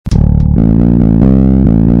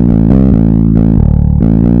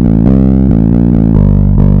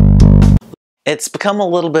It's become a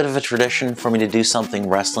little bit of a tradition for me to do something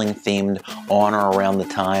wrestling themed on or around the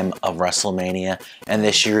time of WrestleMania, and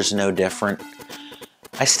this year's no different.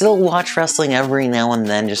 I still watch wrestling every now and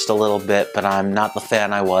then just a little bit, but I'm not the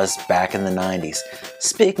fan I was back in the 90s.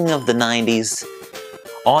 Speaking of the 90s,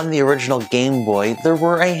 on the original Game Boy, there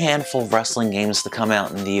were a handful of wrestling games to come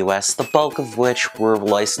out in the US, the bulk of which were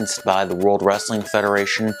licensed by the World Wrestling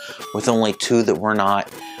Federation, with only two that were not.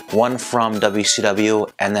 One from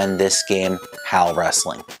WCW, and then this game, HAL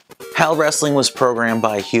Wrestling. HAL Wrestling was programmed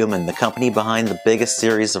by a human, the company behind the biggest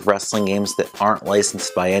series of wrestling games that aren't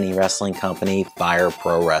licensed by any wrestling company, Fire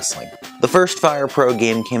Pro Wrestling. The first Fire Pro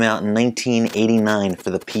game came out in 1989 for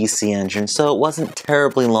the PC Engine, so it wasn't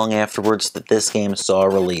terribly long afterwards that this game saw a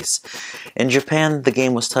release. In Japan, the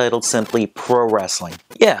game was titled simply Pro Wrestling.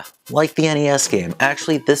 Yeah, like the NES game.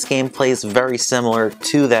 Actually, this game plays very similar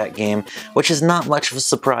to that game, which is not much of a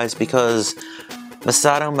surprise because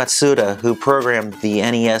Masato Matsuda, who programmed the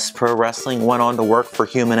NES Pro Wrestling, went on to work for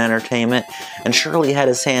Human Entertainment and surely had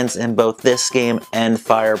his hands in both this game and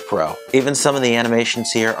Fire Pro. Even some of the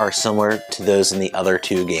animations here are similar to those in the other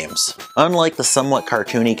two games. Unlike the somewhat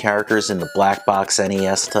cartoony characters in the Black Box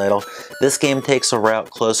NES title, this game takes a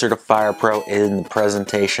route closer to Fire Pro in the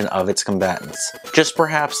presentation of its combatants. Just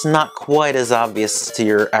perhaps not quite as obvious to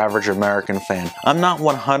your average American fan. I'm not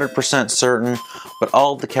 100% certain, but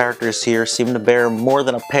all of the characters here seem to bear more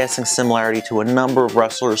than a passing similarity to a number of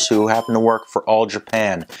wrestlers who happen to work for All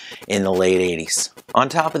Japan in the late 80s. On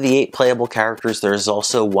top of the 8 playable characters, there is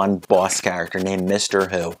also one boss character named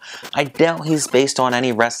Mr. Who. I doubt he's based on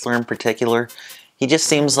any wrestler in particular. He just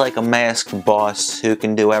seems like a masked boss who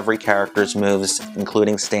can do every character's moves,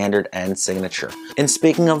 including standard and signature. And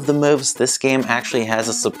speaking of the moves, this game actually has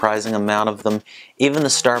a surprising amount of them. Even the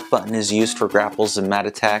start button is used for grapples and mat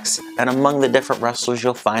attacks, and among the different wrestlers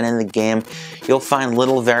you'll find in the game, you'll find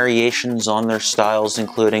little variations on their styles,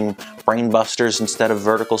 including brainbusters instead of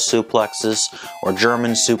vertical suplexes, or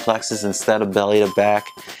German suplexes instead of belly to back.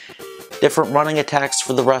 Different running attacks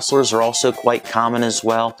for the wrestlers are also quite common as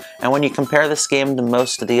well, and when you compare this game to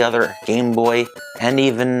most of the other Game Boy and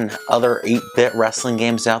even other 8-bit wrestling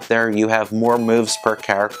games out there, you have more moves per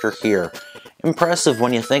character here. Impressive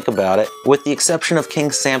when you think about it. With the exception of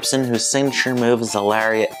King Samson, whose signature move is a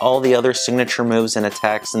lariat, all the other signature moves and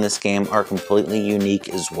attacks in this game are completely unique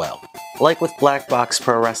as well. Like with Black Box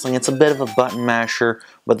Pro Wrestling, it's a bit of a button masher,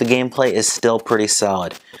 but the gameplay is still pretty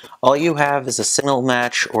solid. All you have is a single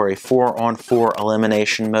match or a 4-on-4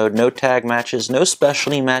 elimination mode, no tag matches, no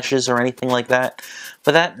specialty matches or anything like that,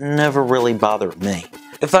 but that never really bothered me.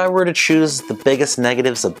 If I were to choose the biggest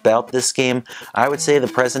negatives about this game, I would say the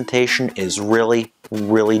presentation is really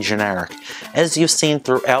generic. As you've seen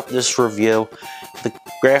throughout this review, the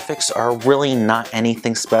graphics are really not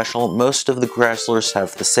anything special. Most of the wrestlers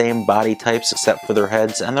have the same body types except for their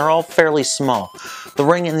heads, and they're all fairly small. The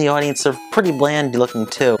ring and the audience are pretty bland looking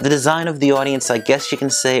too. The design of the audience, I guess you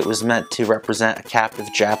can say it was meant to represent a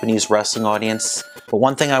captive Japanese wrestling audience. But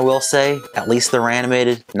one thing I will say, at least they're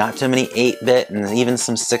animated. Not too many 8-bit and even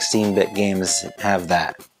some 16-bit games have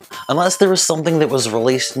that. Unless there was something that was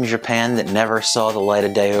released in Japan that never saw the light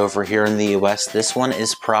of day over here in the US, this one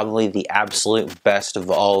is probably the absolute best of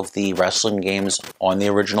all of the wrestling games on the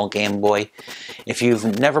original Game Boy. If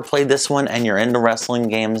you've never played this one and you're into wrestling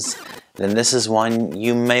games, then this is one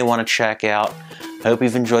you may want to check out. I hope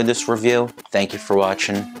you've enjoyed this review. Thank you for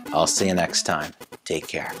watching. I'll see you next time. Take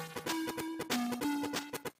care.